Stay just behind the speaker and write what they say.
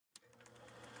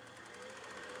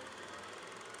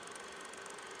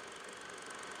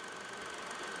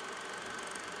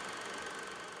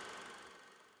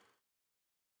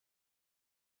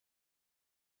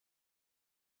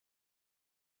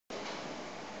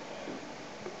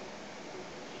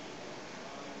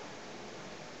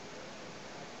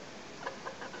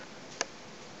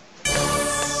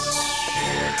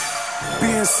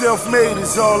self-made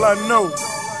is all I know.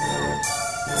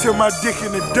 Till my dick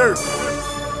in the dirt.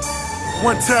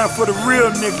 One time for the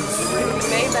real niggas.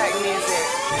 Maybach music.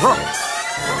 Huh.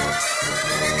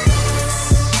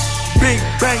 Big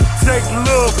bank, take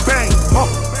little bank.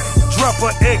 Huh. Drop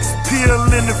a X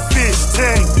pill in the fish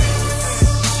tank.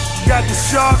 Got the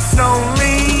sharks on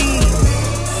lean.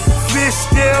 Fish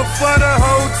scale for the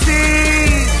whole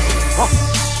team. Huh.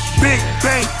 Big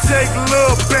bank, take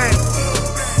little bank.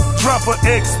 Drop a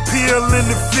X pill in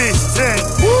the fish tank.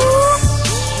 Woo.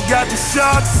 Got the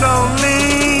sharks on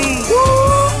lean.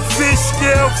 Woo. Fish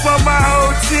scale for my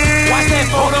whole team. Watch that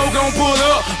photo gon' pull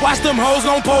up. Watch them hoes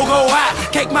gon' pogo high.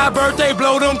 Cake my birthday,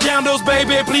 blow them candles,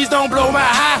 baby. Please don't blow my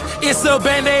high. It's a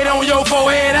band-aid on your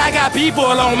forehead. I got people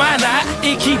on my knot.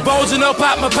 It keep bulging up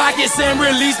out my pockets and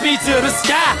release me to the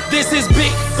sky. This is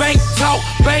big bank talk,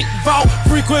 bank vault.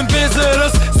 Frequent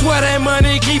visitors. Swear that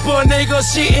money keep a nigga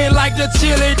shitting like the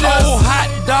chili does. Oh, hot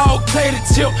dog, tater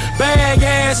chip, bag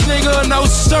ass nigga. No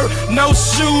shirt, no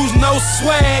shoes, no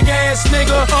swag ass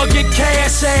nigga. Get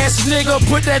cash ass nigga,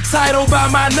 put that title by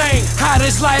my name.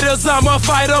 Hottest lighters, I'm a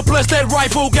fighter, plus that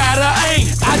rifle got a aim.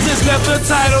 I just left the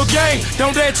title game,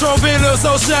 don't that trophy look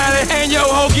so shiny? And yo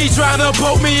hokey tryna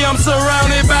poke me, I'm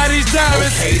surrounded by these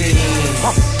diamonds.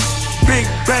 Big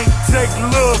bank, take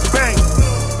little bank.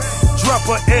 Drop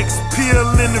a X pill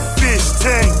in the fish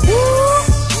tank. Woo.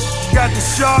 Got the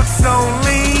sharks on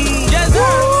lean. Yes,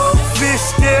 fish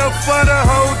scale for the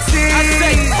whole team. I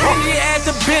say, pretty at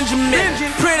the Benjamin.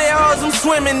 Pretty hoes I'm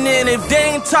swimming in. If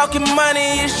they ain't talking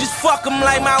money, it's just fuck them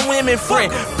like my women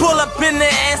friend. Pull up in the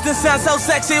Aston, sound so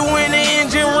sexy when the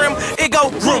engine rim. It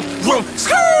go vroom, vroom.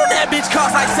 Screw, that bitch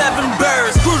cost like 7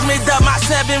 birds. Cruise me up my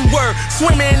 7 word.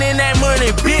 Swimming in that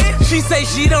money, bitch. She say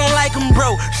she don't like them,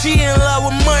 bro. She in love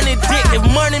with money, dick. If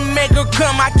money make her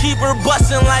come, I keep her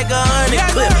bustin' like a honey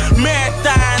clip.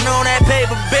 Marathon on that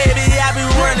paper, baby. I be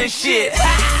running shit.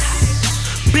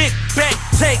 Big bank,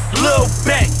 take little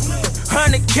bank.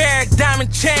 100 carat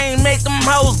diamond chain, make them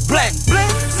hoes black.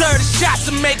 30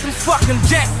 shots to make them fucking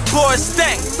jack boys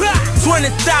stank.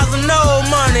 20,000 old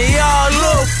money, all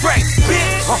little frank,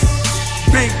 bitch.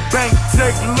 Big bank,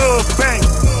 take little bank.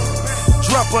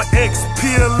 Drop a X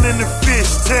pill in the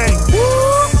fish tank.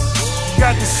 Woo.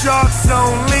 Got the sharks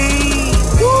on lean.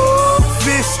 Woo.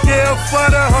 Fish scale for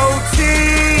the whole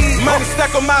team. Money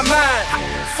stuck on my mind,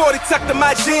 40 tucked in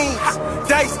my jeans.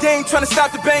 Dice game tryna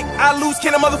stop the bank, I lose,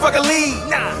 can a motherfucker lead?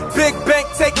 Big bank,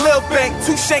 take little bank,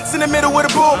 2 shanks in the middle with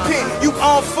a bullpen. You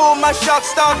on full, my shark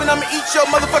starving, I'ma eat your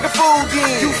motherfucking food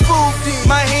in. You food in.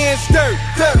 My hands dirt,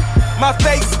 dirt, my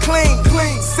face clean,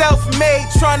 clean. Self-made,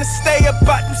 tryna stay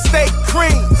about them steak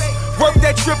creams. Work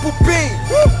that triple beam,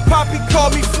 Poppy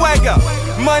call me Fuego.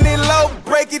 Money low,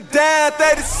 break it down,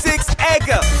 36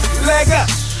 egger. Leg up,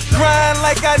 grind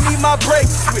like I need my brake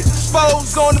switch.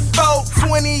 Foes on the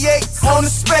 428 on the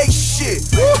spaceship.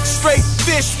 Straight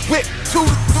fish whip, 2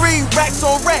 to 3 racks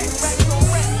on racks.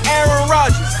 Aaron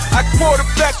Rodgers, I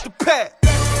quarterback the pack.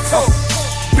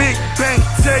 Big bank,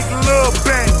 take little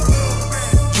bank.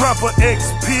 Drop a X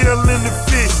pill in the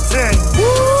fish tank.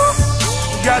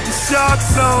 Got the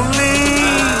sharks on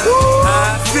lean.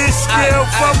 Fish scale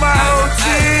for my whole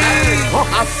team.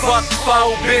 I fuck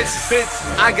 4 bitches,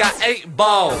 I got 8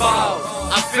 balls.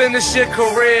 I finish your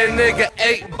career, nigga,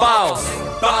 8 balls.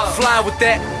 Fly with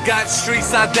that, got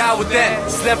streets, I die with that.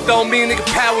 Slept on me, nigga,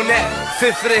 power that.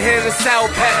 Fit for the hand and sour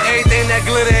pack, everything that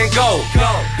glitter and gold.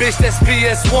 Bitch, that's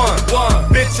PS1.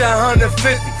 Bitch, 150.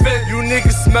 You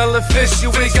niggas smellin' fishy,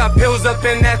 we got pills up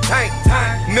in that tank.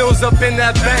 Mills up in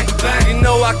that bank. You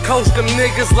know I coach them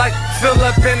niggas like fill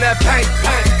up in that paint.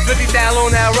 50,000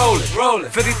 on that roller.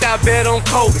 50,000 bed on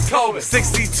Kobe.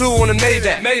 62 on the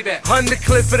Maybach. 100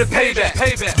 clip for the payback.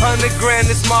 100 grand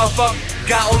this motherfucker.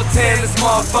 Got all the tan this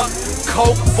motherfucker.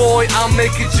 Coke boy, I'll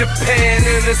make it Japan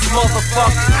in this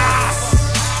motherfucker.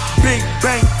 Big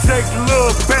bank, take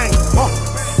little bank.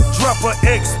 Drop a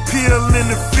X pill in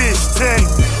the fish tank.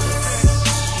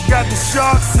 Got the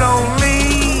sharks on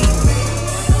lean.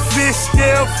 Fish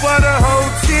scale for the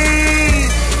whole team.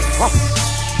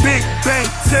 Big bank,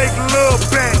 take little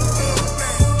bank.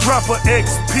 Drop a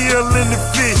X pill in the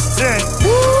fish tank.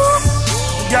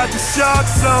 Got the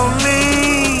sharks on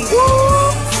lean.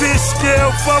 Fish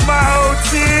scale for my whole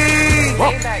team.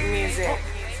 Maybach music.